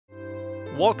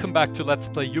Welcome back to Let's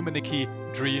Play Yume Nikki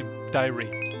Dream Diary.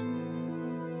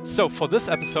 So for this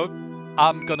episode,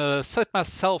 I'm gonna set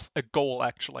myself a goal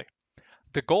actually.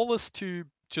 The goal is to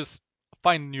just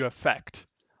find a new effect.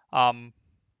 I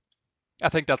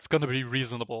think that's gonna be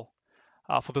reasonable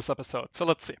for this episode. So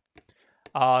let's see.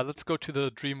 Let's go to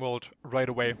the dream world right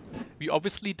away. We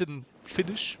obviously didn't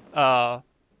finish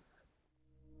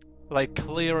like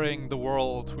clearing the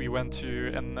world we went to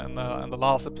in the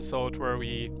last episode where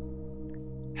we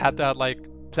had that like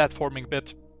platforming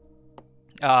bit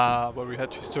where we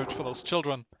had to search for those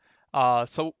children.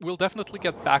 So we'll definitely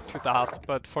get back to that,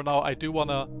 but for now I do want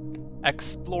to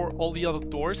explore all the other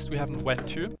doors we haven't went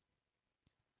to.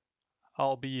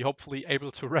 I'll be hopefully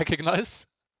able to recognize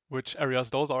which areas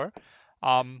those are,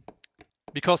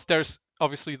 because there's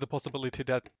obviously the possibility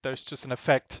that there's just an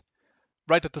effect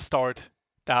right at the start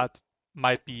that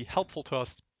might be helpful to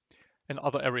us in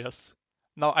other areas.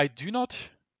 Now I do not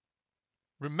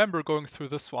remember going through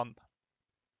this one.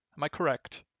 Am I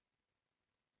correct?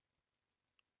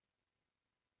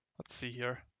 Let's see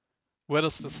here. Where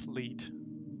does this lead?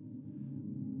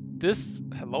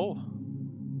 Hello?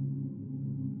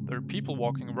 There are people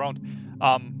walking around.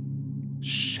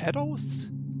 Shadows?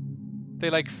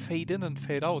 They like fade in and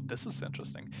fade out. This is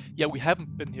interesting. Yeah, we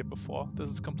haven't been here before. This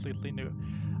is completely new.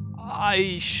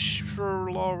 I sure...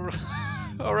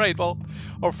 Alright, well,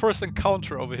 our first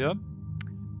encounter over here.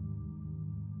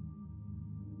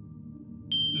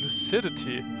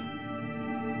 Lucidity.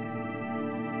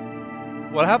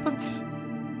 What happened?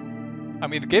 I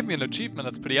mean, it gave me an achievement,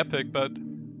 that's pretty epic, but...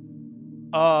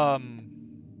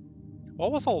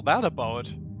 What was all that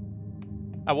about?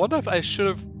 I wonder if I should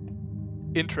have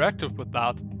interacted with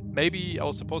that. Maybe I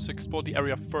was supposed to explore the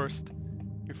area first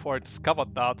before I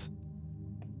discovered that.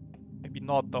 Maybe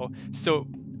not though. So,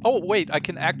 oh wait, I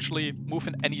can actually move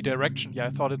in any direction. Yeah,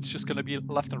 I thought it's just gonna be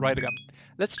left and right again.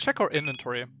 Let's check our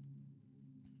inventory.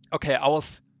 Okay,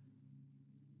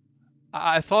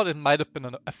 I thought it might have been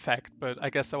an effect, but I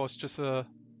guess that was just a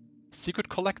secret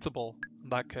collectible in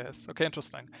that case. Okay,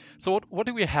 interesting. So what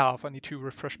do we have? I need to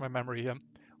refresh my memory here.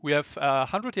 We have a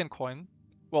 100 yen coin.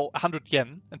 Well, 100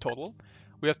 yen in total.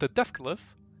 We have the Death Glyph,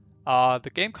 the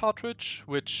game cartridge,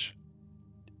 which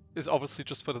is obviously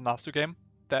just for the Nasu game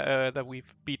that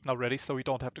we've beaten already, so we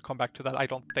don't have to come back to that, I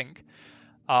don't think.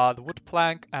 The wood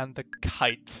plank and the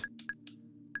kite.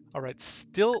 Alright,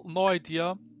 still no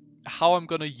idea how I'm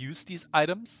gonna use these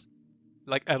items,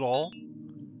 like at all,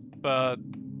 but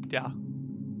yeah.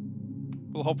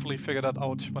 We'll hopefully figure that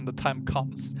out when the time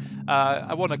comes.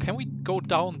 I wonder, can we go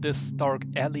down this dark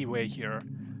alleyway here?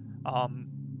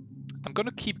 I'm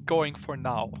gonna keep going for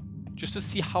now, just to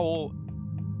see how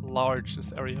large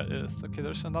this area is. Okay,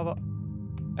 there's another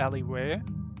alleyway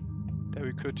that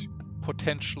we could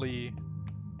potentially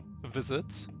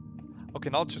visit. Okay,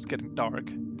 now it's just getting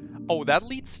dark. Oh, that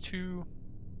leads to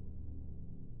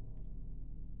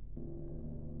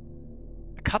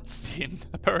a cutscene,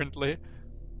 apparently.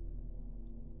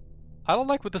 I don't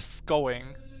like where this is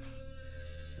going.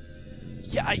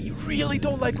 Yeah, I really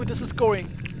don't like where this is going.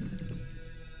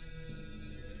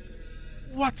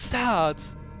 What's that?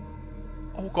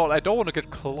 Oh god, I don't want to get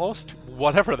close to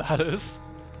whatever that is.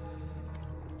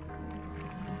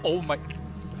 Oh my...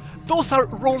 Those are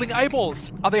rolling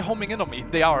eyeballs! Are they homing in on me?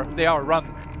 They are,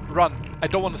 run, run. I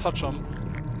don't want to touch them.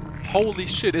 Holy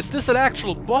shit, is this an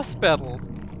actual boss battle?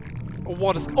 Or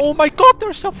what is... Oh my god,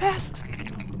 they're so fast!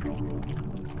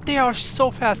 They are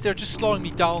so fast, they're just slowing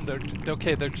me down.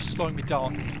 Okay, they're just slowing me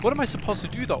down. What am I supposed to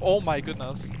do though? Oh my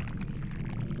goodness.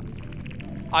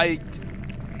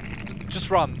 Just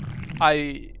run.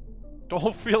 I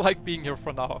don't feel like being here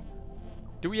for now.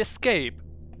 Do we escape?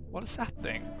 What is that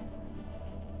thing?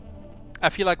 I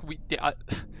feel like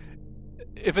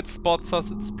if it spots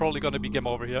us, it's probably gonna be game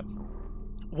over here.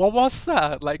 What was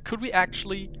that? Like, could we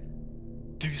actually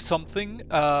do something?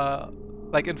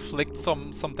 Like inflict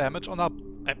some damage on our...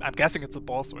 I'm guessing it's a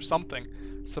boss or something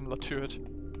similar to it.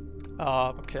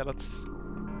 Okay, let's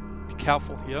be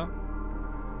careful here.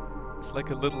 It's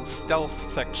like a little stealth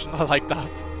section. I like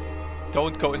that.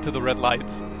 Don't go into the red light.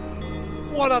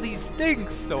 What are these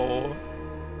things, though?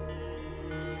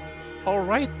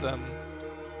 Alright then.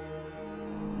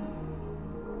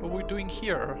 What are we doing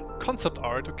here? Concept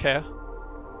art, okay.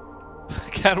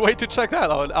 Can't wait to check that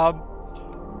out.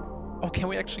 Oh, can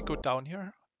we actually go down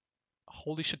here?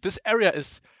 Holy shit, this area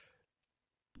is,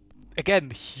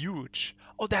 again, huge.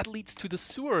 Oh, that leads to the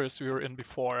sewers we were in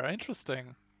before.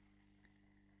 Interesting.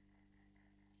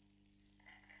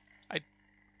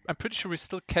 I'm pretty sure we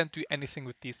still can't do anything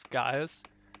with these guys.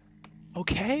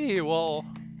 Okay, well,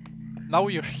 now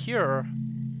we're here.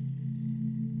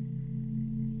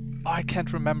 I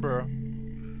can't remember.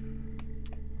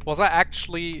 Was I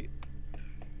actually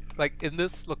like in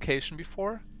this location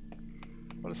before?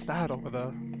 What is that over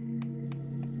there?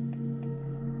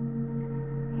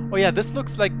 Oh yeah, this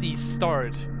looks like the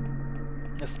start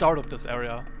of this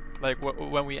area. Like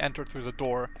when we entered through the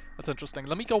door. That's interesting.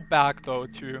 Let me go back though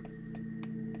to...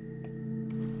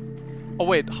 Oh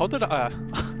wait, how did I...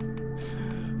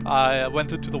 I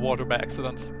went into the water by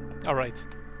accident. Alright.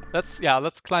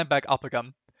 Let's climb back up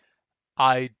again.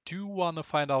 I do want to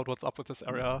find out what's up with this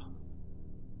area.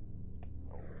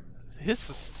 This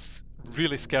is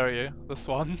really scary, this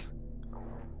one.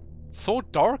 It's so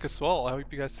dark as well. I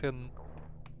hope you guys can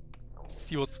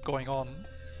see what's going on.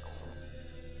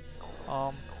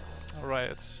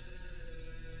 Alright.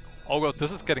 Oh god,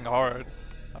 this is getting hard,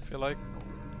 I feel like.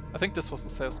 I think this was the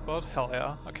safe spot. Hell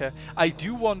yeah. Okay. I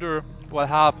do wonder what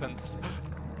happens.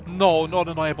 No, not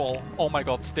an eyeball. Oh my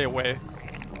god, stay away.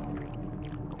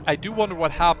 I do wonder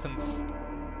what happens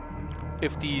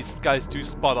if these guys do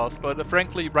spot us, but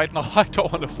frankly, right now I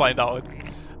don't want to find out.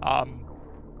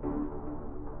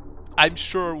 I'm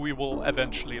sure we will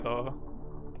eventually though.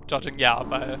 Judging, yeah,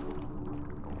 by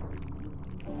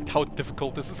how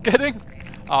difficult this is getting.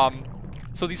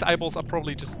 So these eyeballs are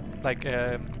probably just like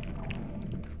an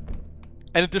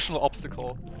additional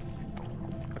obstacle.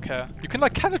 Okay, you can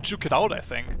like kind of juke it out, I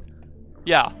think.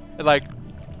 Yeah, it like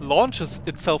launches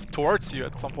itself towards you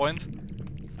at some point,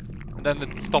 and then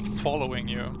it stops following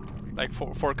you, like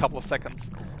for a couple of seconds.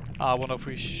 I wonder if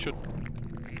we should...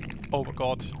 Oh my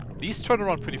god, these turn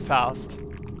around pretty fast.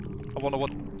 I wonder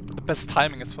what the best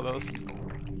timing is for this.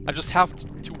 I just have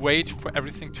to wait for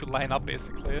everything to line up,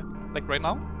 basically. Like right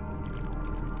now?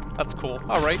 That's cool.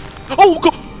 Alright. Oh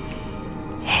god!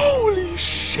 Holy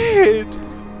shit!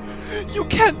 You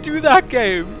can't do that,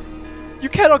 game! You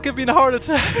cannot give me a heart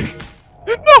attack!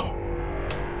 No!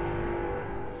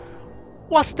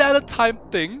 Was that a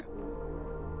timed thing?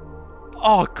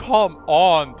 Oh, come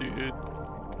on, dude.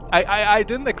 I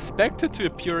didn't expect it to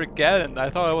appear again. I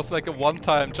thought it was like a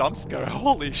one-time jump scare.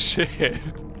 Holy shit.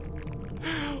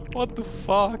 What the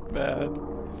fuck, man?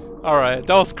 Alright,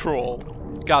 that was cruel.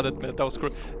 Gotta admit, that was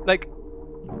cruel. Like,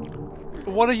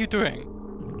 what are you doing?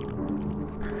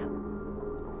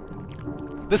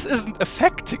 This isn't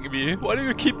affecting me. Why do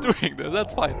you keep doing this?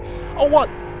 That's fine. Oh, what?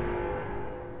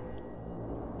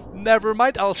 Never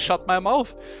mind, I'll shut my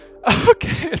mouth.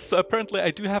 Okay, so apparently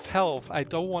I do have health. I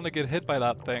don't want to get hit by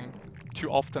that thing too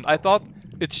often. I thought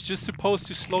it's just supposed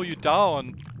to slow you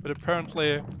down, but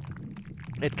apparently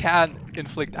it can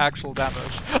inflict actual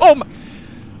damage. Oh my!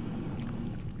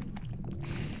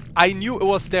 I knew it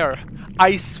was there.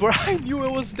 I swear I knew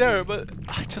it was there, but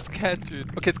I just can't,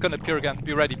 dude. Okay, it's gonna appear again.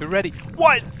 Be ready, be ready.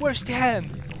 What? Where's the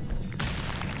hand?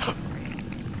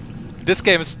 This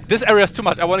area is too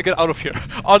much. I want to get out of here.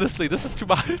 Honestly, this is too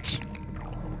much.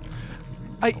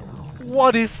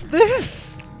 What is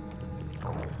this?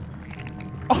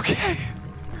 Okay.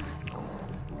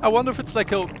 I wonder if it's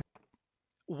like a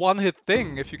one-hit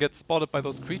thing if you get spotted by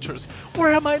those creatures.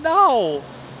 Where am I now?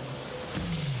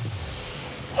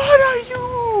 What are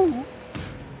you?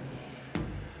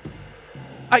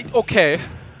 Okay.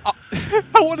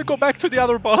 I want to go back to the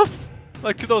other boss.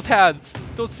 Like to those hands.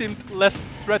 Those seemed less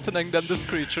threatening than this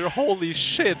creature. Holy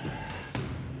shit.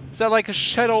 Is that like a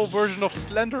shadow version of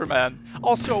Slender Man?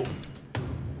 Also...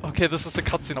 Okay, this is a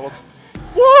cutscene.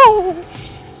 Whoa!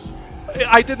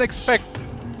 I didn't expect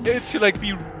it to like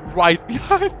be right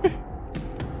behind me.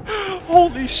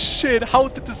 Holy shit, how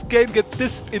did this game get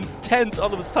this intense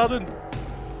all of a sudden?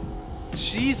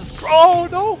 Jesus Christ. Oh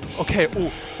no! Okay,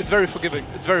 ooh, it's very forgiving.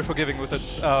 It's very forgiving with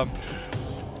its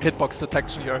hitbox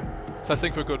detection here. So I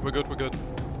think we're good, we're good, we're good.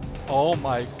 Oh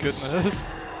my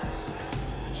goodness.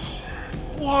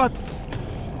 What?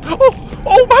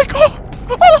 Oh my god!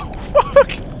 Oh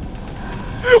fuck!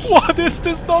 What is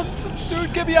this nonsense,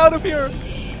 dude? Get me out of here!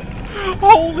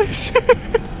 Holy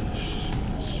shit!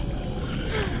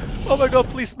 Oh my god,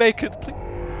 please make it, please.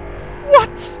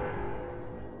 What?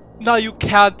 Now you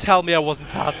can't tell me I wasn't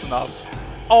fast enough.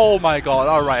 Oh my god,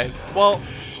 alright. Well,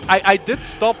 I did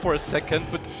stop for a second,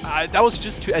 but that was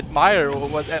just to admire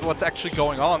what's actually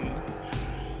going on.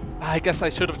 I guess I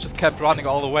should have just kept running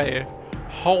all the way.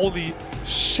 Holy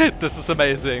shit, this is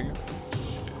amazing.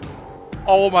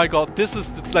 Oh my god, this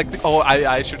is oh,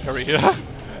 I should hurry here.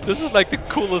 This is like the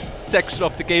coolest section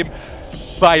of the game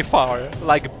by far.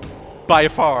 Like, by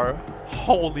far.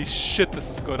 Holy shit, this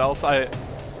is good. Also, I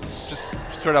just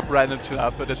straight up ran into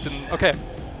that, but it didn't... Okay.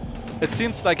 It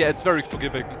seems like it's very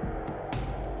forgiving.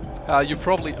 You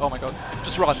probably... Oh my god.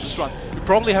 Just run, just run. You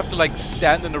probably have to like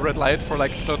stand in the red light for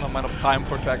like a certain amount of time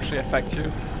for it to actually affect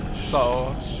you.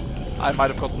 So... I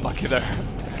might have gotten lucky there.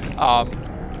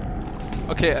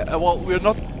 Okay, well, we're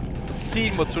not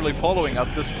seeing what's really following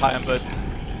us this time, but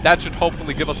that should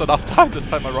hopefully give us enough time this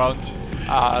time around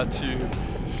to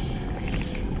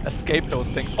escape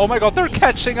those things. Oh my god, they're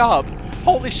catching up!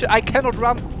 Holy shit, I cannot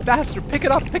run faster! Pick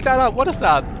it up, pick that up, what is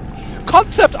that?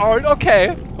 Concept art,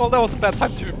 okay! Well, that was a bad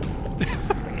time to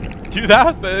do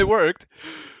that, but it worked.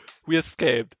 We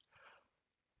escaped.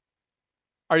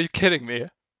 Are you kidding me?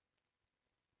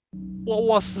 What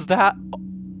was that?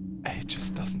 It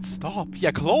just doesn't stop.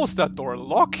 Yeah, close that door,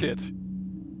 lock it.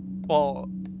 Well,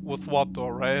 with what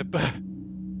door, right? But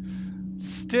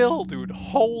still, dude,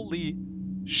 holy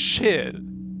shit.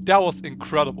 That was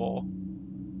incredible.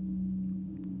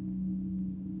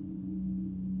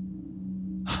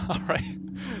 Alright,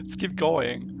 let's keep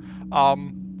going.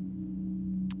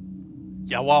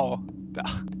 Yeah, wow.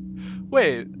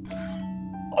 Wait.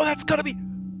 Oh, that's gotta be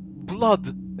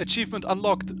blood. Achievement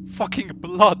unlocked. Fucking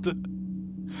blood.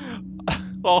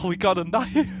 Oh, we got a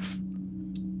knife.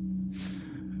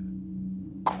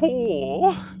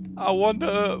 Cool. I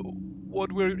wonder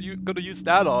what we're gonna use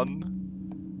that on.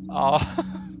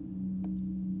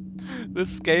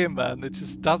 This game, man, it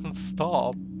just doesn't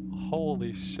stop.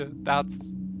 Holy shit,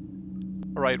 that's...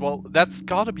 Alright, well, that's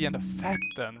gotta be an effect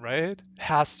then, right?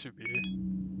 Has to be.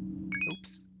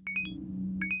 Oops.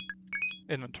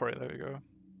 Inventory, there we go.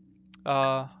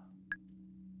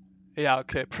 Yeah,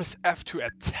 okay, press F to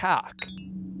attack.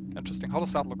 Interesting, how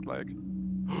does that look like?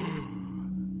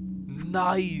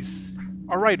 Nice!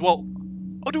 Alright, well...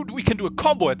 Oh, dude, we can do a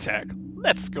combo attack!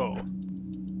 Let's go!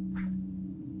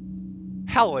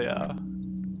 Hell yeah!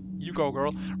 You go,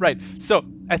 girl. Right, so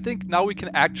I think now we can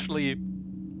actually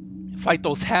fight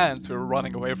those hands we were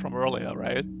running away from earlier,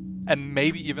 right? And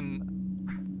maybe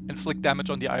even inflict damage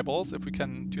on the eyeballs if we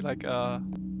can do like well,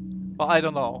 I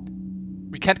don't know.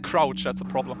 We can't crouch, that's a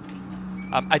problem.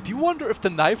 I do wonder if the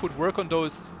knife would work on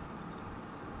those...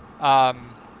 I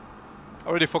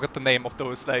already forgot the name of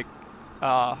those, like,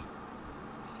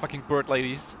 fucking bird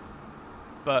ladies.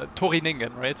 But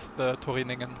Toriningen, right? The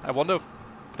Toriningen. I wonder if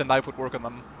the knife would work on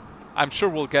them. I'm sure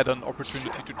we'll get an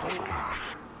opportunity to...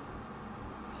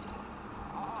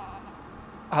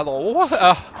 Hello?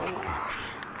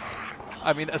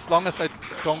 I mean, as long as I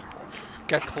don't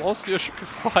get close, you should be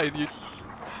fine. You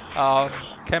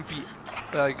can't be...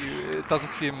 it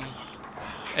doesn't seem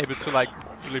able to, like,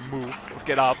 really move or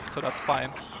get up, so that's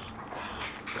fine.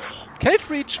 Can it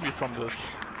reach me from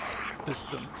this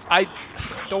distance? I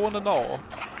don't want to know.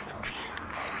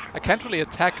 I can't really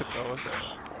attack it, though.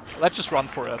 Let's just run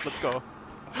for it. Let's go.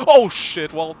 Oh,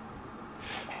 shit. Well...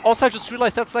 Also, I just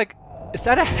realized that's like... Is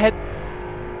that a head?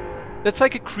 That's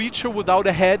like a creature without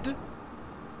a head.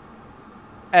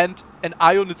 And an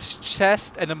eye on its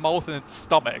chest and a mouth in its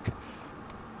stomach.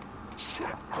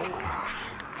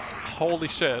 Holy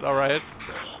shit, alright.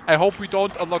 I hope we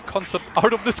don't unlock concept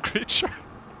out of this creature.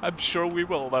 I'm sure we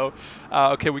will, though.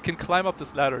 Okay, we can climb up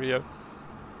this ladder here.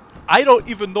 I don't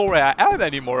even know where I am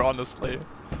anymore, honestly.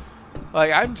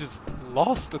 Like, I'm just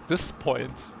lost at this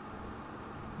point.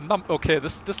 Okay,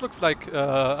 this looks like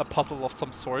a puzzle of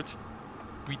some sort.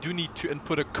 We do need to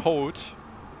input a code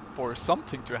for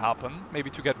something to happen. Maybe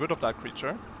to get rid of that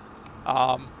creature.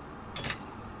 Well,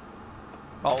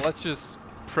 let's just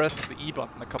press the E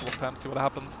button a couple of times, see what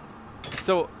happens.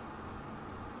 So...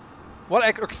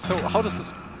 Okay, so how does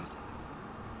this...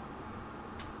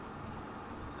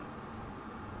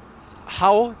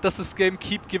 How does this game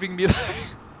keep giving me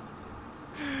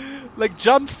like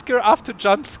jump scare after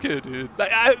jump scare, dude?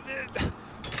 Like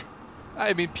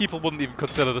I mean, people wouldn't even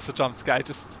consider this a jump scare. I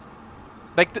just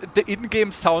like the in-game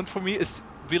sound for me is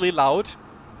really loud.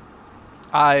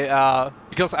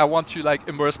 Because I want to like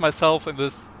immerse myself in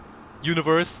this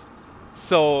universe,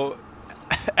 so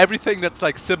everything that's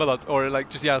like similar or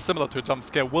like just similar to a jump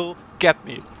scare will get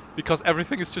me because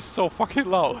everything is just so fucking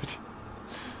loud.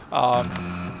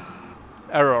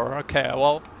 Error. Okay,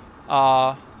 well,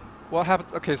 what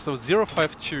happens? Okay, so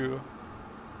 052.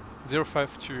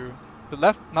 The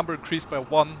left number increased by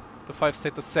 1, the 5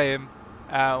 stayed the same,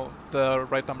 the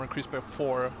right number increased by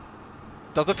 4.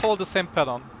 Does it follow the same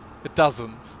pattern? It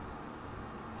doesn't.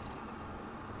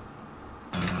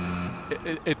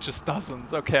 It just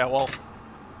doesn't. Okay, well,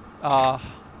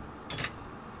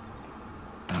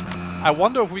 I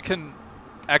wonder if we can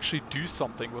actually do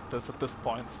something with this at this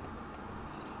point.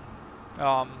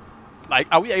 Like,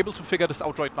 are we able to figure this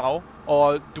out right now?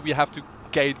 Or do we have to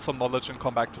gain some knowledge and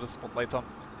come back to this spot later?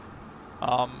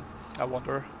 I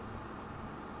wonder.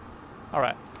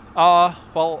 Alright.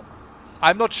 Well,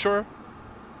 I'm not sure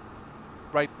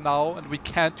right now, and we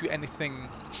can't do anything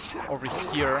over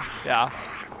here. Yeah.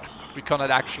 we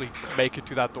cannot actually make it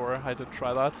to that door. I did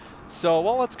try that. So,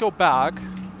 well, let's go back.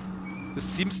 This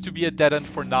seems to be a dead end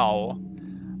for now.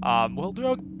 Well,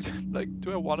 do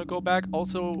I want to go back?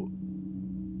 Also,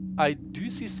 I do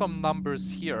see some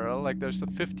numbers here. Like, there's a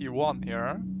 51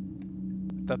 here.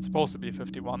 That's supposed to be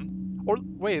 51. Or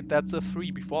wait, that's a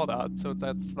 3 before that. So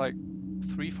that's like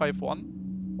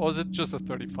 351? Or is it just a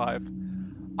 35?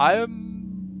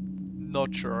 I'm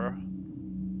not sure.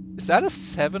 Is that a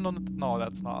 7 on it? No,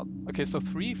 that's not. Okay, so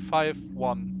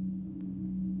 351.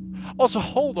 Also,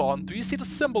 hold on. Do you see the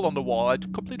symbol on the wall? I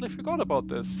completely forgot about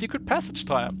this. Secret passage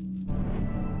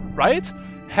time. Right?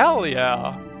 Hell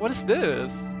yeah. What is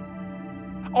this?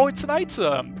 Oh, it's an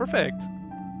item. Perfect.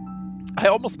 I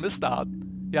almost missed that.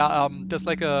 Yeah, there's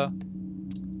like a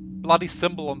bloody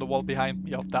symbol on the wall behind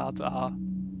me of that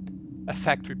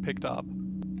effect we picked up.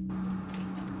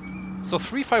 So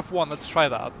 351, let's try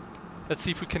that. Let's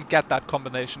see if we can get that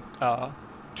combination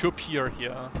to appear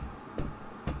here.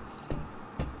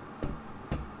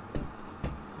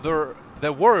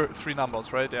 There were 3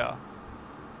 numbers, right? Yeah.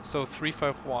 So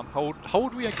 351. How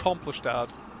would we accomplish that?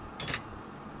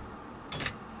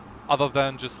 Other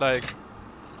than just like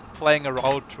playing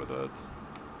around with it.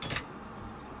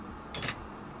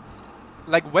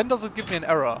 Like, when does it give me an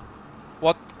error?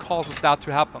 What causes that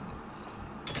to happen?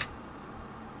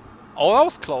 Oh, that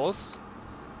was close.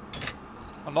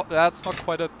 That's not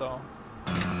quite it though.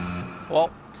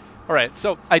 Well, alright,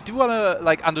 so I do wanna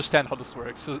like understand how this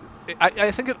works. So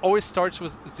I think it always starts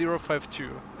with 052.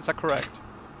 Is that correct?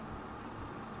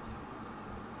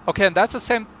 Okay, and that's the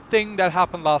same thing that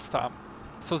happened last time.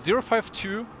 So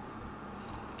 052,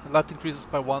 left increases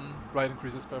by 1, right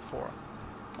increases by 4.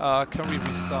 Can we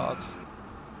restart?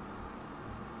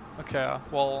 Okay,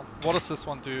 well, what does this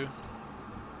one do?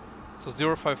 So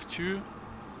 052,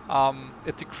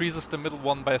 it decreases the middle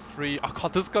one by 3. Oh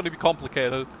god, this is gonna be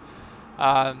complicated.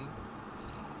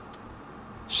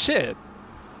 Shit.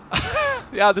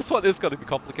 Yeah, this one is gonna be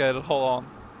complicated. Hold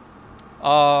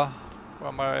on. Where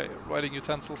are my writing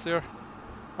utensils here?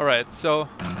 Alright, so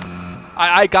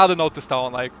I gotta note this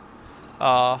down, like,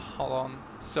 hold on.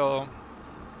 So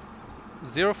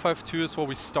 052 is what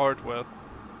we start with.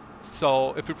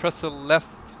 So if we press the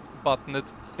left button,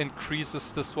 it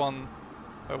increases this one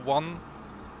by 1.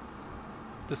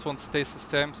 This one stays the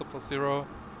same, so plus 0.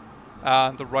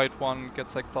 And the right one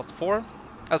gets like plus 4.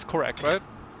 That's correct, right?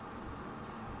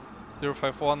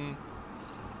 051.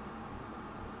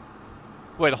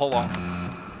 Wait, hold on.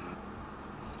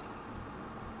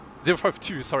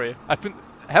 052, sorry.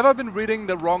 Have I been reading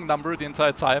the wrong number the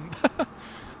entire time?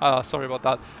 Sorry about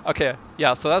that. Okay,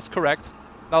 yeah, so that's correct.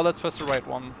 Now let's press the right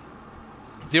one.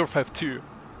 052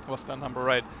 was the number,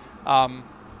 right?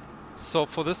 So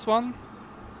for this one,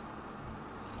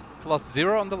 plus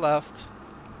 0 on the left,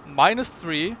 minus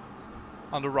 3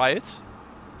 on the right,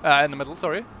 in the middle,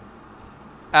 sorry.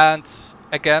 And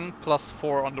again, plus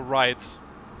 4 on the right.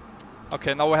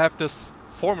 Okay, now we have this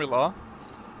formula.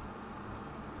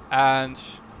 And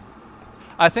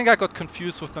I think I got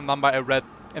confused with the number I read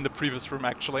in the previous room,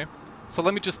 actually. So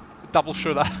let me just double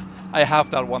sure that I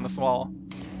have that one as well.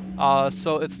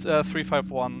 So it's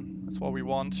 351. That's what we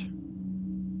want.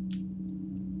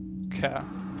 Okay.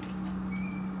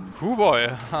 Hoo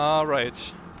boy.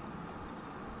 Alright.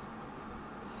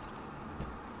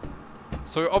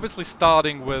 So we're obviously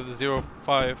starting with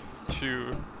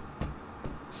 052.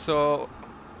 So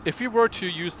if we were to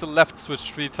use the left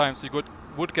switch 3 times, we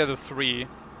would get a 3.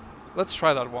 Let's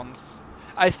try that once.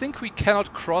 I think we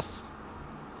cannot cross,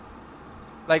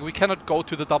 like we cannot go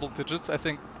to the double digits. I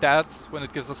think that's when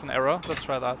it gives us an error. Let's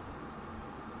try that.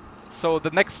 So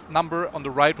the next number on the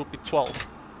right would be 12.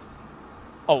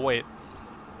 Oh wait.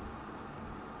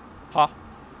 Huh?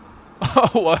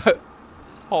 What?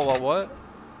 Hold on, what?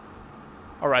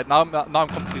 Alright, now I'm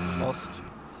completely lost.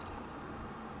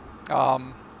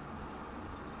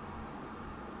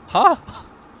 Huh?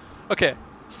 Okay,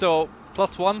 so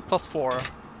plus 1, plus 4.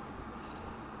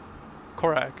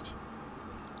 Correct.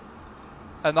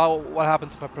 And now what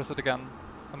happens if I press it again?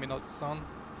 Let me note this down.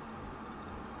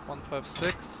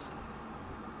 156.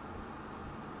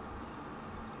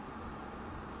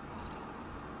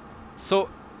 So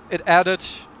it added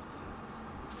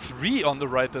 3 on the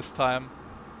right this time,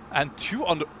 and 2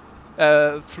 on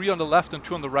the 3 on the left and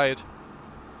 2 on the right.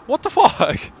 What the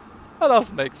fuck? That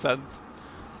doesn't make sense.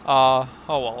 Oh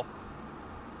well.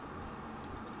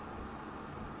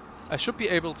 I should be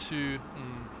able to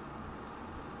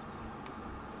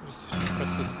just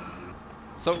press this.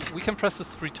 So we can press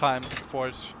this 3 times before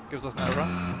it gives us an error.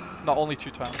 No, only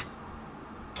 2 times.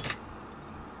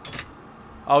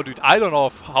 Oh dude, I don't know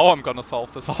how I'm gonna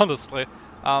solve this, honestly.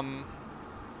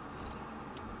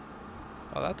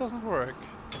 Oh, that doesn't work.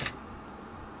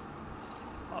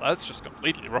 Oh, that's just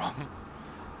completely wrong.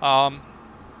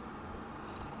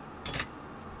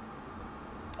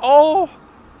 Oh!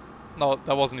 No,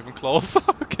 that wasn't even close.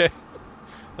 Okay.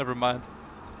 Never mind.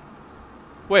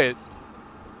 Wait.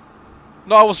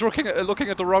 No, I was looking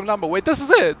at the wrong number. Wait, this is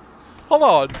it! Hold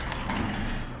on.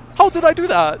 How did I do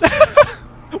that?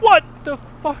 What the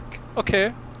fuck?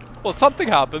 Okay. Well, something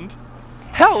happened.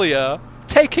 Hell yeah!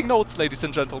 Taking notes, ladies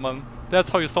and gentlemen. That's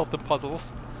how you solve the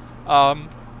puzzles.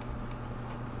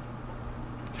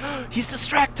 He's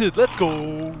distracted! Let's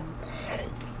go!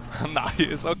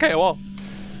 Nice. Okay, well.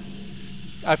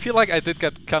 I feel like I did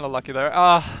get kind of lucky there.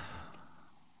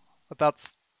 But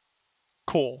that's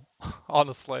cool,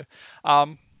 honestly.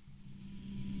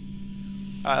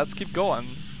 Let's keep going.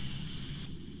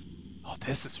 Oh,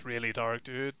 this is really dark,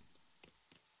 dude.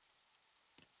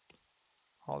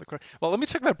 Holy crap. Well, let me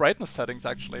check my brightness settings,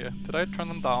 actually. Did I turn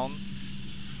them down?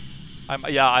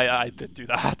 Yeah, I did do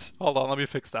that. Hold on, let me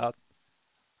fix that.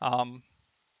 Yeah,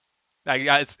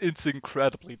 it's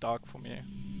incredibly dark for me.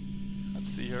 Let's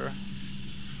see here.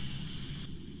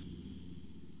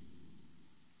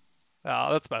 Yeah,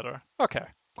 that's better. Okay,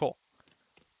 cool.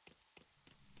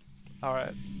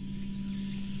 Alright.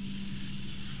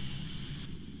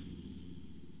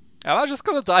 Am I just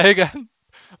gonna die again?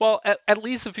 Well, at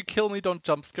least if you kill me, don't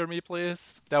jump scare me,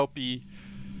 please. That would be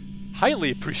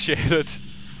highly appreciated.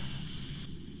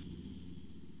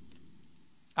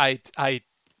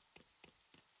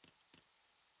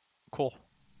 Cool.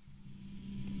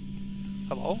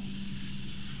 Hello?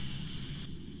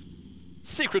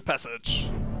 Secret passage!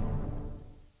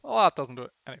 Well, that doesn't do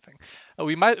anything.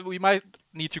 We might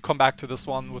need to come back to this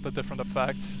one with a different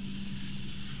effect.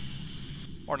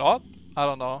 Or not? I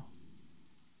don't know.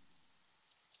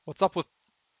 What's up with...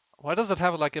 Why does it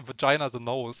have like a vagina as a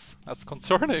nose? That's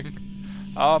concerning.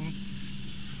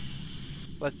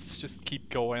 Let's just keep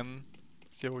going.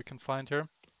 See what we can find here.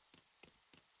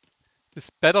 This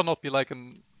better not be like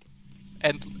an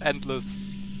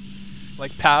endless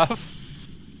like path.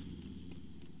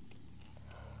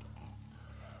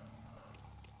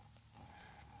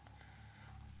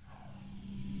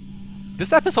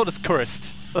 This episode is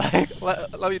cursed. Like,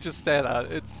 let me just say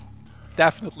that. It's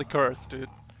definitely cursed, dude.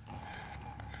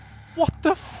 What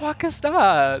the fuck is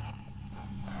that?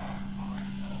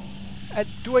 And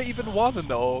do I even want to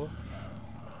know?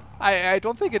 I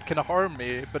don't think it can harm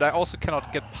me, but I also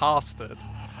cannot get past it.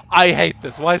 I hate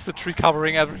this. Why is the tree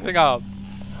covering everything up?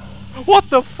 What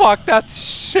the fuck? That's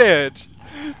shit.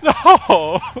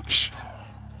 No.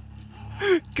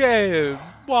 Game.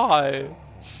 Why?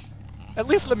 At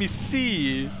least let me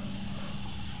see.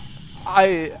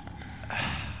 I've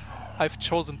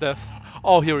chosen death.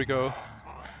 Oh, here we go.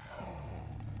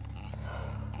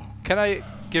 Can I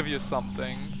give you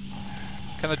something?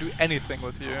 Can I do anything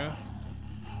with you?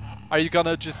 Are you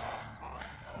gonna just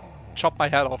chop my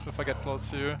head off if I get close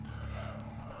to you?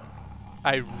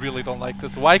 I really don't like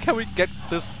this. Why can't we get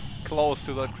this close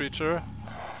to that creature?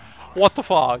 What the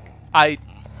fuck?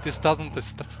 This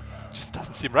just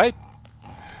doesn't seem right.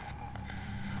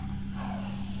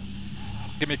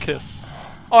 Give me a kiss.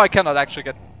 Oh, I cannot actually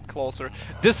get closer.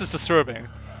 This is disturbing.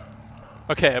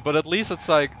 Okay, but at least it's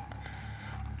like...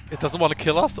 It doesn't want to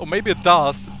kill us? Or maybe it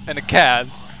does, and it can't.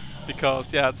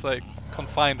 Because, yeah, it's like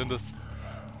confined in this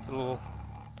little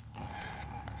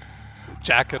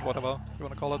jacket, whatever you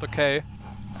want to call it. Okay.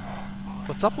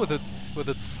 What's up with it, with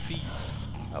its feet?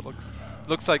 That looks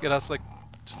like it has like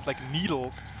just like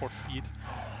needles for feet.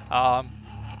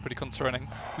 Pretty concerning.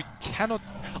 We cannot...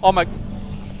 Oh my...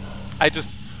 I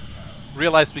just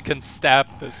realized we can stab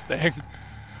this thing.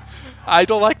 I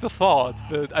don't like the thought,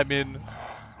 but I mean...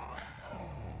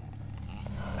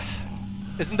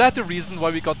 Isn't that the reason why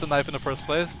we got the knife in the first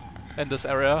place? In this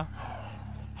area?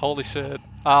 Holy shit.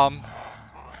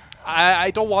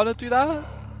 I don't want to do that.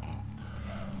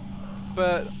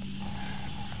 But...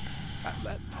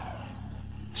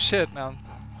 Shit, man.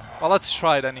 Well, let's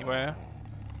try it anyway.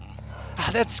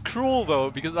 That's cruel though,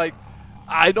 because like...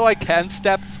 I know I can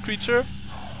stab this creature.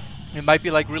 It might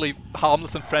be like really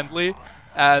harmless and friendly.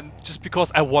 And just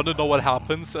because I want to know what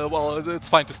happens, well, it's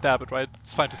fine to stab it, right?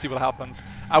 It's fine to see what happens.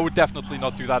 I would definitely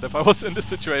not do that if I was in this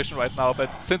situation right now,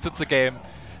 but since it's a game,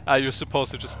 you're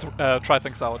supposed to just try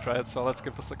things out, right? So let's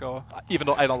give this a go. Even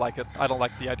though I don't like it. I don't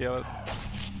like the idea of it.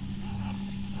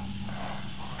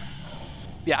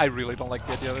 Yeah, I really don't like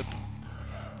the idea of it.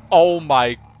 Oh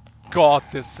my god,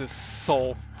 this is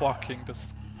so fucking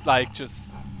like,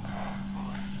 just...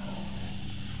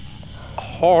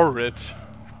 horrid.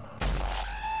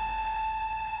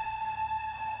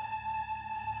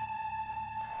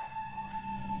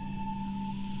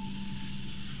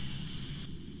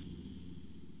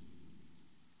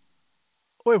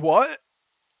 Wait, what?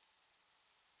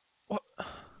 What?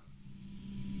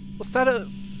 Was that a...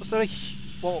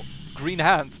 Well, green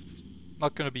hands. It's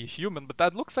not gonna be a human, but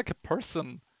that looks like a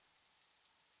person.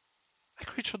 That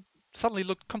creature suddenly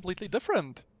looked completely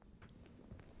different.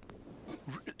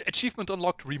 Achievement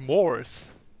unlocked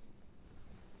remorse.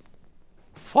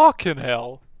 Fucking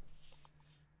hell.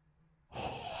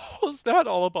 What was that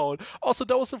all about? Also,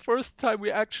 that was the first time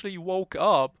we actually woke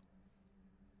up.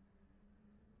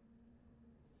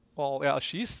 Well, yeah,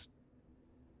 she's...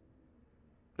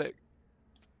 Like,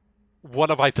 what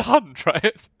have I done,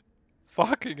 right?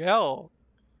 Fucking hell.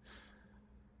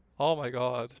 Oh my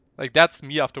god. Like, that's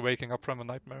me after waking up from a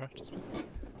nightmare.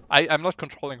 I'm not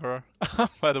controlling her,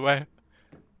 by the way.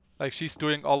 Like, she's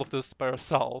doing all of this by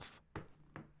herself.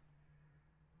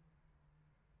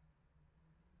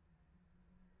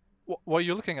 Why are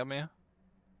you looking at me?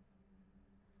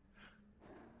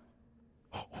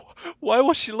 Why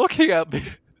was she looking at me?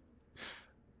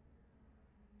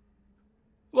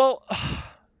 Well,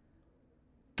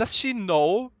 does she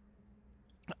know?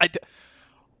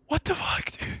 What the fuck,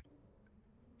 dude?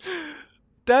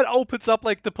 That opens up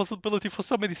like the possibility for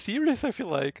so many theories, I feel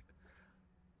like.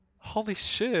 Holy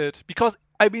shit. Because,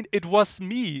 I mean, it was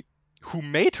me who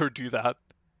made her do that.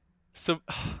 So,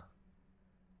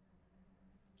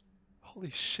 holy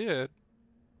shit.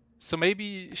 So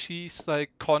maybe she's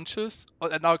like conscious,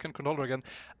 and now I can control her again,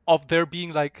 of there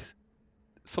being like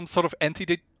some sort of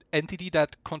entity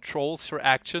that controls her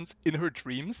actions in her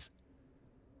dreams.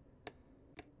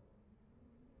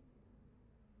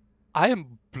 I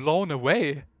am blown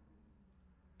away.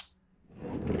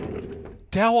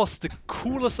 That was the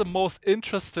coolest and most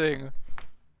interesting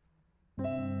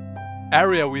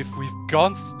area we've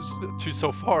gone to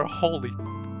so far. Holy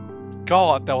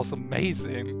god, that was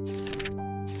amazing.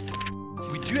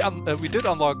 We did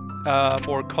unlock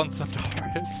more concept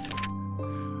art.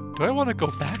 Do I want to go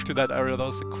back to that area? That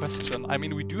was the question. I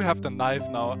mean, we do have the knife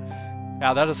now.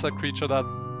 Yeah, that is a creature that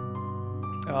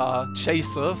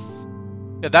chases.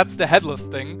 Yeah, that's the headless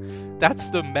thing.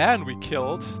 That's the man we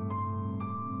killed.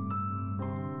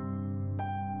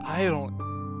 I don't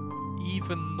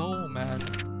even know, man.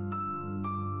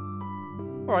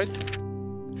 Alright.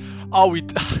 Oh,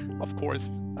 of course.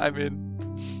 I mean...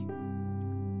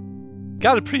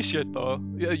 Gotta appreciate though.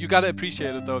 You gotta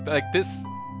appreciate it though. Like, this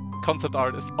concept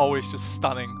art is always just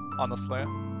stunning, honestly.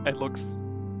 It looks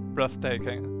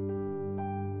breathtaking.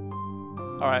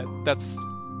 Alright, that's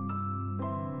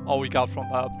all we got from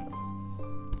that.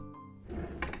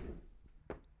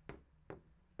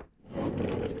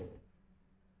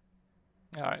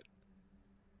 Alright.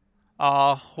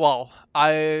 Well,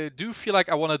 I do feel like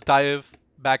I want to dive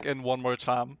back in one more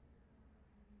time.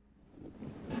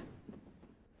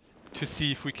 To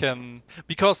see if we can...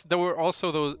 Because there were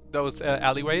also those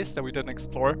alleyways that we didn't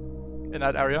explore in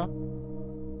that area.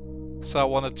 So I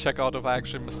want to check out if I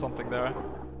actually missed something there.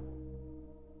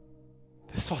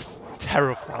 This was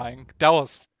terrifying. That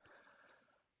was...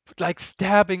 like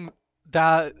stabbing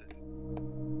that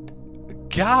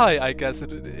guy, I guess.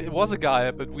 It was a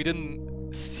guy, but we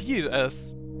didn't see it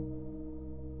as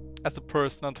a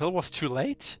person until it was too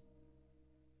late.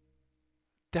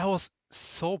 That was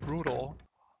so brutal.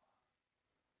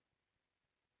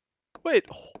 Wait,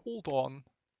 hold on.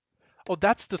 Oh,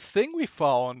 that's the thing we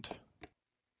found.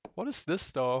 What is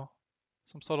this though?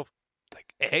 Some sort of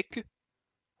like egg?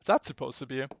 What's that supposed to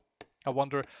be? I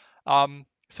wonder.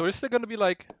 So is there gonna be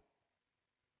like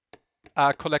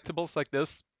collectibles like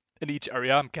this in each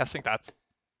area? I'm guessing that's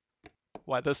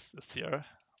why this is here.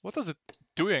 What is it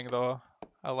doing though?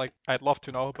 I'd love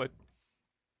to know, but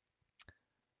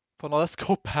for now let's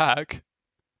go back.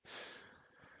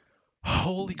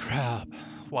 Holy crap.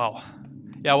 Wow.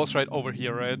 Yeah, I was right over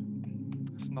here, right?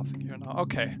 There's nothing here now.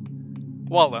 Okay.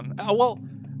 Well then. Well,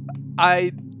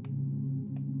 I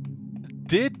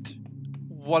did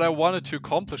what I wanted to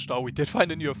accomplish though. We did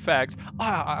find a new effect.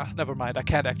 Never mind. I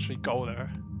can't actually go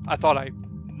there. I thought I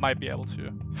might be able to.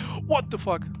 What the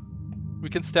fuck? We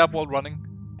can stab while running.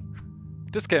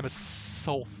 This game is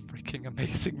so freaking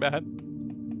amazing,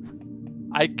 man.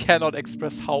 I cannot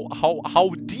express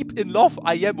how deep in love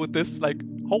I am with this. Like,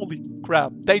 holy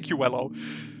crap. Thank you, Wello,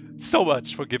 so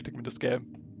much for gifting me this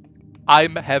game.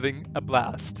 I'm having a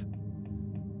blast.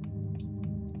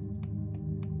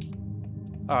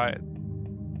 Alright.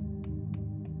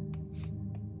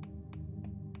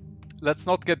 Let's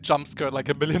not get jump scared like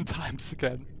a million times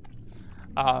again.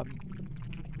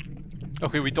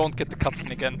 Okay, we don't get the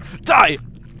cutscene again. Die!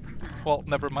 Well,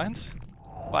 never mind.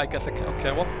 Well, I guess I can.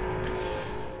 Okay, well.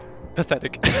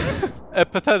 Pathetic. A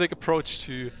pathetic approach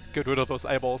to get rid of those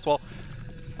eyeballs. Well,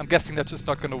 I'm guessing that's just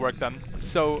not gonna work then.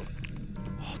 So,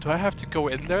 Oh, do I have to go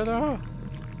in there though?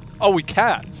 Oh, we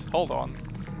can't. Hold on.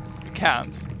 We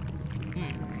can't.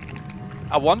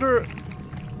 I wonder,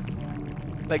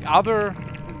 like, are there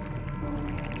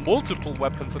multiple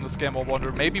weapons in this game? I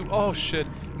wonder. Maybe, oh shit,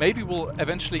 maybe we'll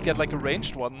eventually get like a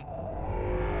ranged one.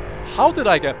 How did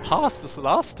I get past this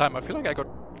last time? I feel like I got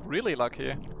really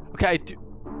lucky. Okay, I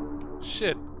do...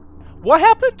 Shit. What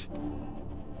happened?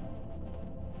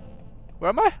 Where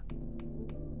am I?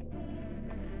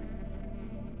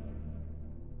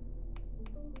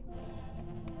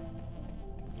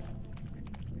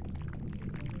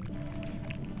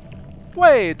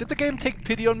 Wait, did the game take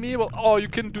pity on me? Well, oh, you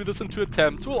can do this in 2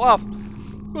 attempts.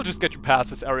 We'll just get you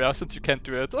past this area since you can't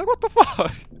do it. Like, what the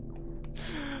fuck?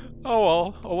 Oh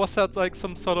well. Or was that like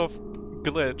some sort of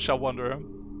glitch, I wonder?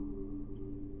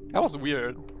 That was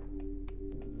weird.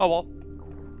 Oh well.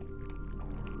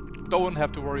 Don't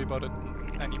have to worry about it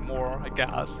anymore, I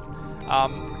guess.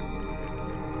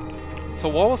 So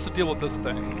what was the deal with this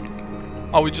thing?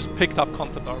 Oh, we just picked up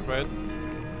concept art, right?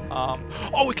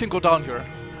 Oh, we can go down here.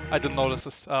 I didn't notice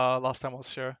this last time I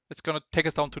was here. It's gonna take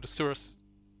us down to the sewers,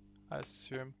 I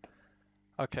assume.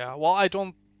 Okay, well, I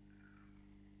don't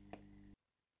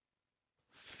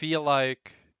feel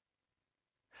like...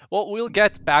 Well, we'll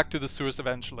get back to the sewers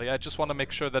eventually. I just want to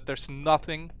make sure that there's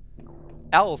nothing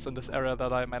else in this area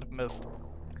that I might have missed.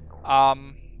 I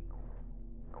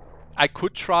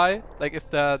could try, like, if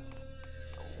that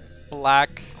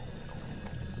black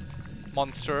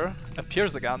monster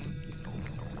appears again,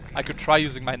 I could try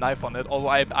using my knife on it, although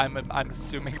I'm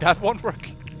assuming that won't work.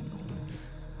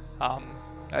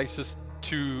 It's just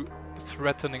too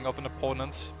threatening of an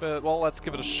opponent, but well, let's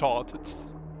give it a shot.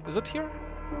 Is it here?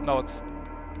 No, it's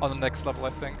on the next level, I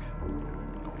think.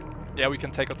 Yeah, we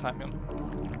can take our time in.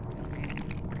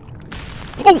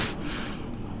 Oof!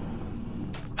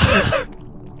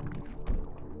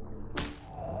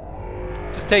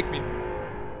 Just take me.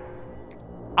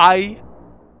 I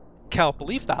can't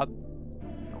believe that.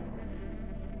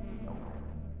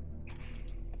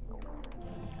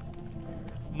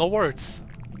 No words.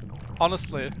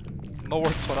 Honestly, no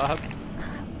words for that.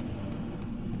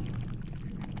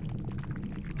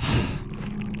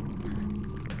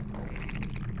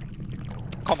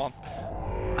 Come on.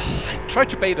 I tried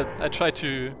to bait it. I tried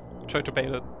to bait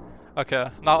it. Okay,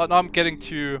 now I'm getting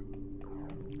too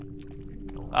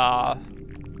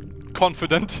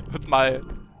confident with my...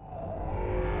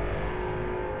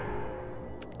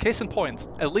 Case in point.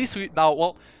 At least we now,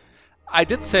 well, I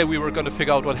did say we were gonna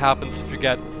figure out what happens if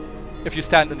you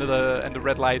stand in the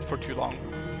red light for too long.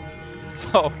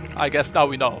 So I guess now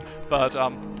we know. But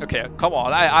okay, come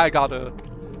on, I gotta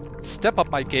step up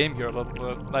my game here a little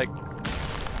bit. Like,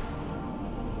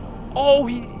 oh,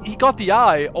 he got the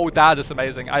eye. Oh, that is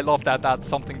amazing. I love that. That's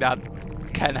something that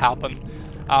can happen.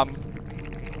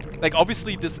 Like,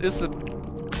 obviously this is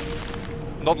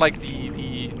not like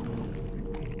the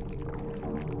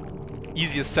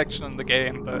easiest section in the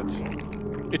game, but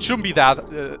it shouldn't be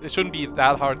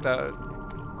that hard that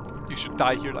you should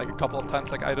die here like a couple of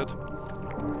times like I did.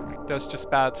 There's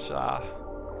just bad gameplay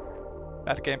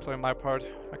on my part.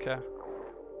 Okay.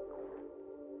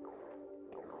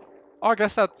 Oh, I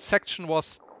guess that section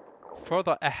was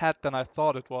further ahead than I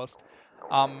thought it was.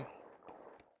 I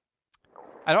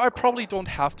know I probably don't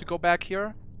have to go back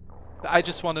here, but I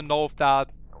just want to know if that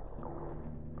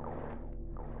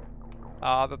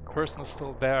person is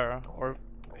still there, or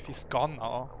if he's gone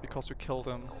now because we killed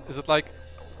him. Is it like...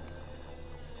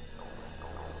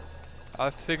 I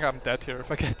think I'm dead here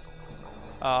if I get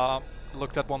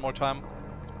looked at one more time.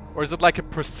 Or is it like a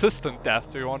persistent death?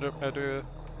 Do you want to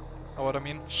know what I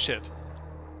mean? Shit.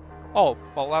 Oh,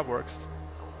 well, that works.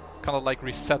 Kind of like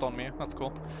reset on me. That's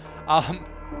cool.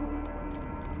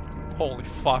 Holy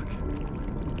fuck.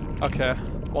 Okay.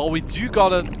 Well, we do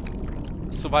gotta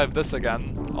survive this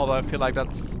again. Although I feel like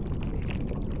that's...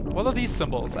 What are these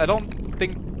symbols? I don't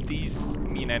think these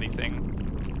mean anything.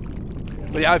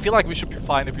 But yeah, I feel like we should be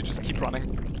fine if we just keep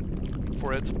running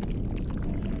for it.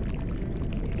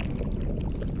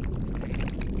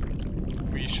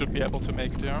 We should be able to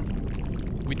make it here.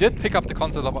 We did pick up the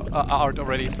concept of art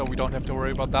already, so we don't have to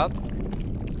worry about that.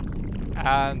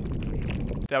 And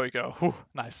there we go. Whew,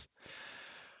 nice.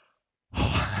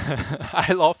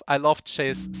 I love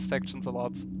chase sections a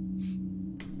lot.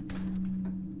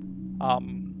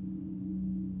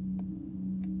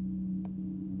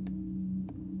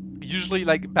 Usually,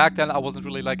 like, back then I wasn't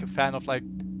really like a fan of like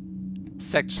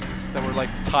sections that were like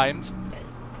timed,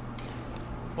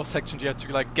 or sections you had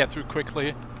to like get through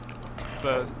quickly.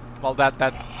 But well,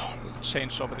 that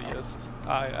changed over the years.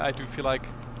 I do feel like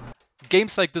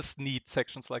games like this need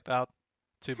sections like that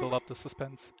to build up the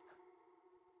suspense.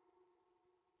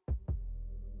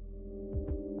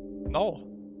 No.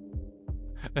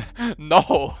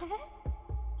 No.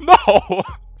 No.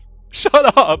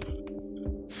 Shut up.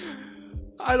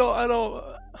 I don't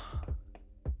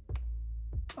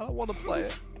want to play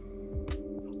it.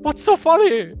 What's so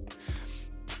funny?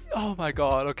 Oh my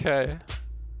god, okay.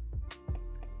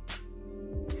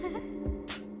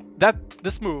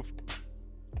 This move.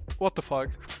 What the fuck?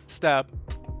 Stab.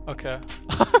 Okay.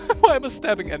 Why am I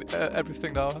stabbing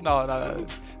everything now? No.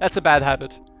 That's a bad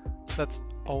habit. That's...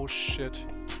 Oh shit.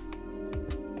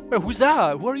 Wait, who's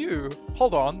that? Who are you?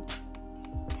 Hold on.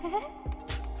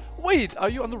 Wait, are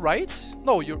you on the right?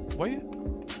 No, you're... Wait.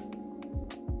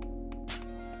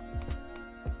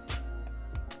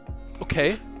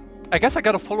 Okay. I guess I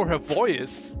gotta follow her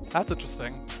voice. That's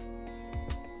interesting.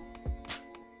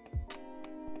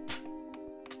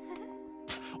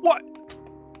 What?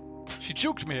 She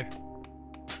juked me.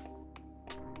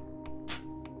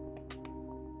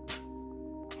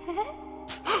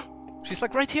 She's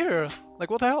like right here. Like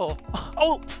what the hell?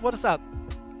 Oh, what is that?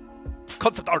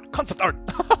 Concept art, concept art.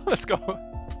 Let's go.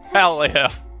 Hell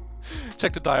yeah.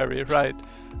 Check the diary, right.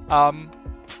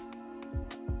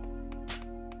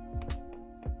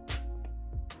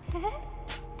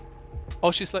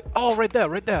 Oh, she's like, oh, right there,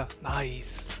 right there.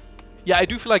 Nice. Yeah, I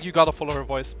do feel like you gotta follow her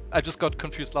voice. I just got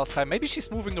confused last time. Maybe she's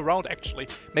moving around, actually.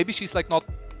 Maybe she's like not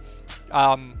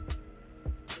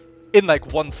in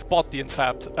like one spot the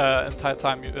entire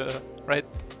time, right?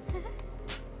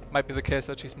 Might be the case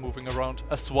that she's moving around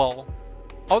as well.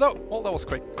 Oh, that was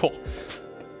great. Cool.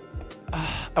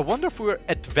 I wonder if we're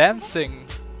advancing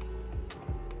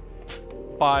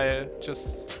by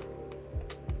just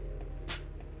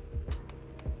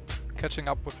catching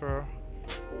up with her.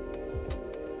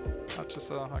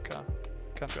 Just okay,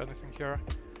 can't do anything here.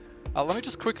 Let me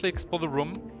just quickly explore the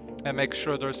room and make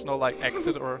sure there's no like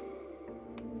exit or...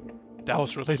 That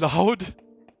was really loud.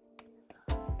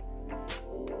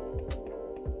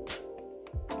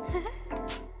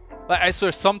 Like, I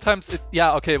swear sometimes it...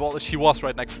 Yeah, okay, well she was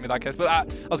right next to me in that case, but I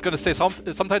was gonna say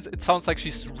sometimes it sounds like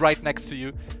she's right next to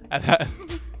you and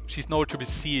she's nowhere to be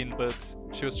seen, but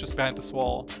she was just behind this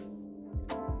wall.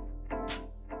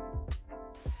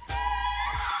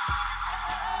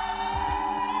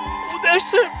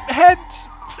 There's a head!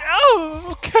 Oh,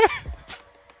 okay.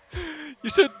 You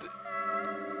should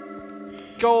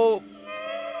go...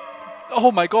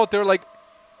 Oh my god, there are like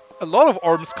a lot of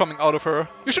arms coming out of her.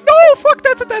 You should... No, fuck,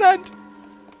 that's a dead end!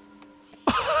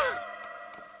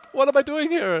 What am I doing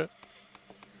here?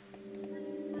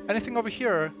 Anything over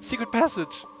here? Secret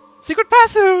passage! Secret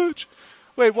passage!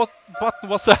 Wait, what button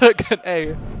was that again?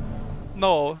 A.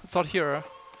 No, it's not here.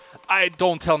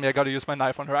 Don't tell me I gotta use my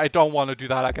knife on her. I don't want to do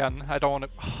that again. I don't want to...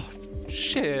 Oh,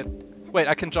 shit. Wait,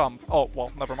 I can jump. Oh,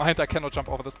 well, never mind. I cannot jump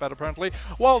over this bed, apparently.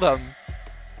 Well then.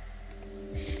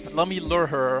 Let me lure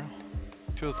her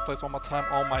to this place one more time.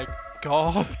 Oh my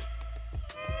god.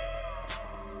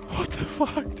 What the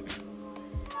fuck?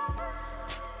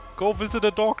 Go visit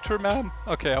a doctor, man.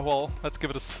 Okay, well, let's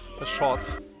give it a shot.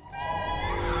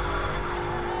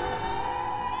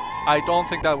 I don't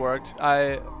think that worked.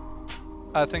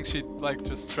 I think she like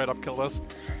just straight up killed us.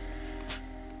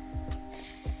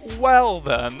 Well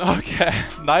then, okay.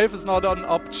 Knife is not an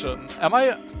option. Am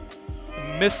I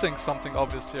missing something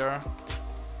obvious here?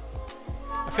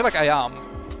 I feel like I am.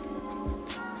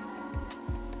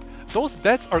 Those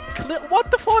beds are clear. What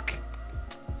the fuck?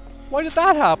 Why did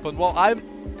that happen? Well, I'm...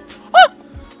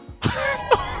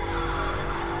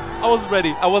 Ah! I was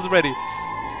ready. I was ready.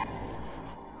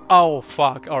 Oh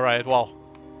fuck. Alright, well.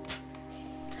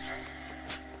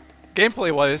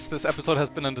 Gameplay-wise, this episode has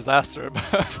been a disaster,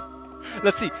 but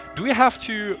let's see. Do we have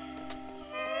to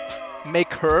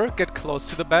make her get close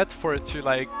to the bed for it to,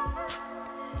 like,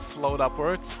 float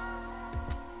upwards?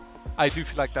 I do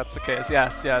feel like that's the case.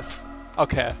 Yes, yes.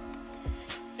 Okay.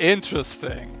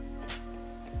 Interesting.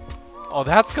 Oh,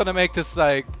 that's gonna make this,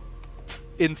 like,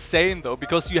 insane, though,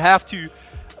 because you have to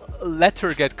let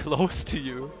her get close to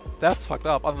you. That's fucked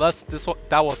up. Unless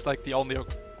that was, like, the only...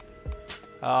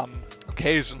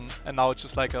 occasion, and now it's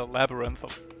just like a labyrinth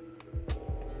of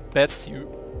beds you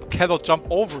cannot jump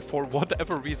over for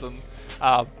whatever reason.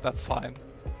 That's fine.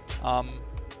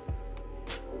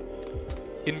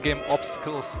 In-game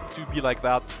obstacles do be like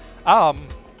that.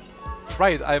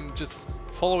 Right, I'm just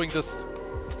following this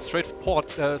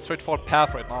straightforward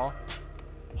path right now,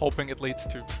 hoping it leads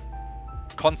to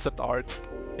concept art.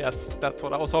 Yes, that's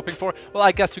what I was hoping for. Well,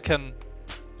 I guess we can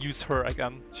use her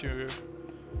again to...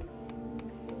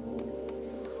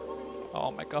 Oh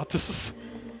my god, this is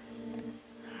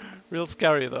real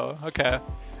scary though. Okay.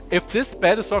 If this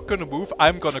bed is not gonna move,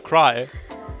 I'm gonna cry.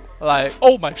 Like,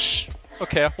 oh my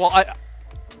Okay, well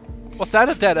Was that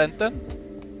a dead end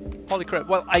then? Holy crap.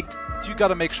 Well, I do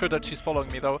gotta make sure that she's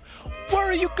following me though. Where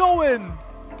are you going?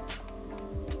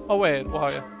 Oh wait,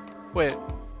 why? Wait.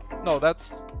 No,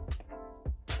 that's...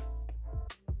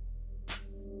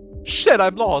 Shit,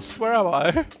 I'm lost. Where am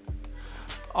I?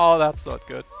 Oh, that's not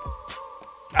good.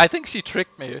 I think she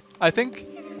tricked me. I think...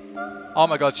 Oh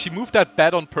my god, she moved that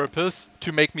bed on purpose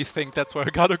to make me think that's where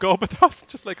I gotta go, but that was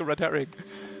just like a red herring.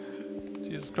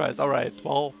 Jesus Christ. Alright,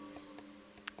 well...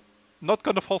 Not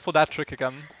gonna fall for that trick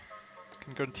again.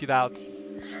 Can guarantee that.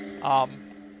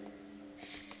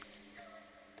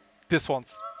 This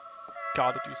one's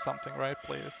gotta do something, right?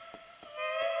 Please.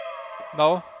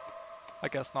 No? I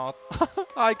guess not.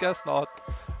 I guess not.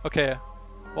 Okay.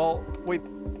 Well, wait.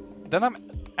 Then I'm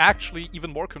actually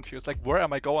even more confused. Like, where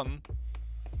am I going?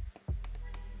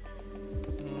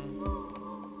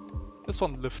 This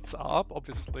one lifts up,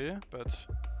 obviously, but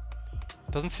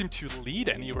doesn't seem to lead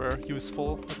anywhere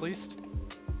useful, at least.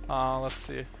 Let's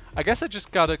see. I guess I just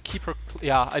gotta keep her...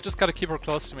 Yeah, I just gotta keep her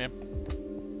close to me.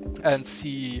 And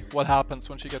see what happens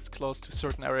when she gets close to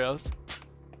certain areas.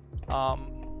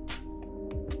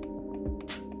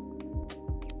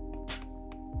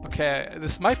 Okay,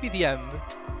 this might be the end.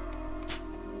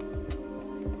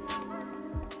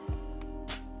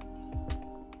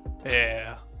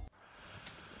 Yeah.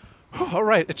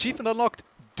 Alright, achievement unlocked.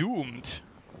 Doomed.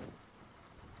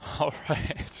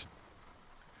 Alright.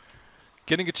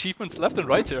 Getting achievements left and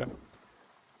right here.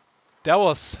 That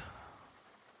was...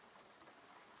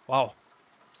 Wow.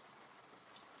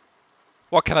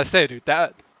 What can I say, dude?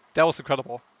 That was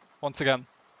incredible. Once again.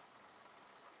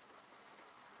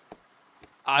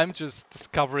 I'm just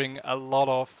discovering a lot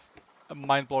of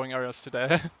mind-blowing areas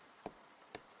today.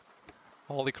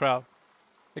 Holy crap.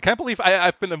 I can't believe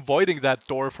I've been avoiding that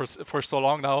door for so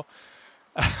long now.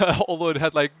 Although it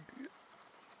had like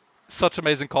such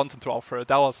amazing content to offer.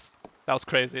 That was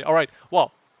crazy. Alright,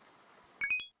 well.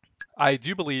 I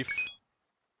do believe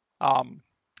I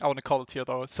want to call it here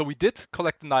though. So we did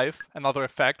collect the knife, another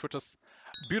effect, which is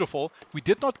beautiful. We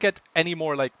did not get any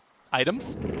more like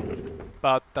items,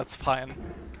 but that's fine.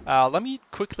 Let me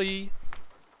quickly,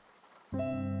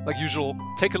 like usual,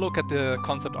 take a look at the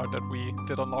concept art that we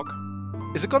did unlock.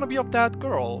 Is it gonna be of that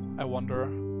girl, I wonder?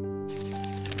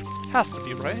 Has to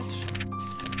be, right?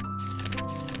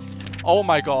 Oh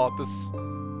my god, this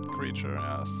creature,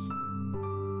 yes.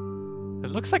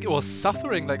 It looks like it was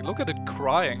suffering, like look at it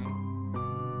crying.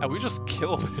 And we just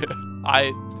killed it.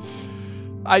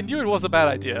 I knew it was a bad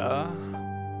idea,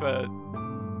 but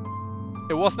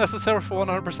it was necessary for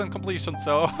 100% completion,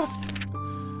 so...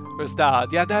 Where's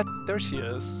that? Yeah, there she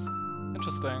is.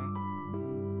 Interesting.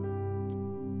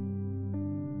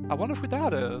 I wonder who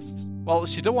that is. Well,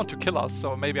 she didn't want to kill us,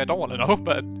 so maybe I don't want to know,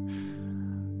 but...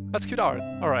 That's cute art.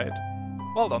 Alright.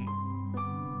 Well done.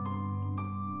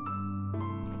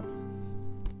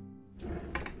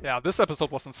 Yeah, this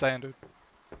episode was insane, dude.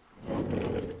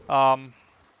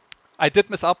 I did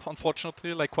mess up,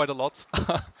 unfortunately, like quite a lot.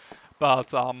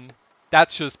 But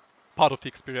that's just part of the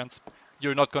experience.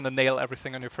 You're not gonna nail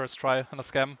everything on your first try in a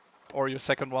scam, or your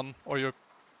second one, or your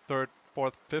third,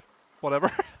 fourth, fifth,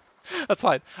 whatever. That's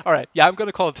fine. All right, yeah, I'm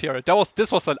gonna call it here.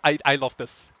 I love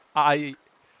this. I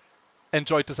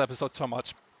enjoyed this episode so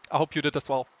much. I hope you did as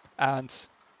well, and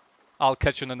I'll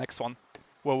catch you in the next one,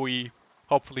 where we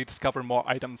hopefully discover more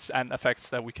items and effects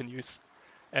that we can use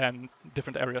in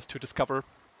different areas to discover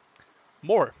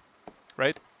more,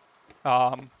 right?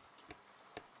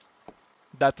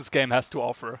 That this game has to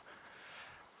offer.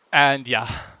 And yeah,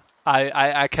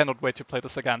 I cannot wait to play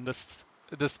this again. This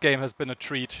game has been a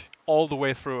treat all the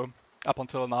way through up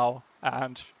until now,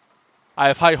 and I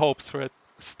have high hopes for it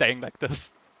staying like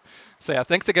this. So yeah,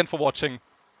 thanks again for watching.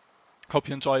 Hope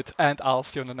you enjoyed, and I'll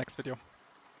see you in the next video.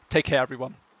 Take care,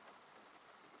 everyone.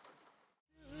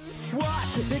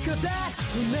 Watch it, because that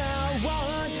from now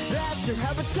on, that's your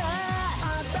habitat.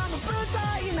 あんたの舞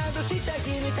台などした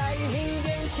君たい人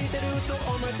間してると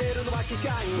思ってるのは機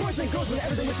械 Boys and girls with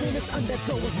everything between us undead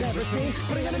soul was never seen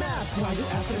Putting on a mask while you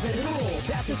ask for the rule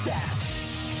That's your stats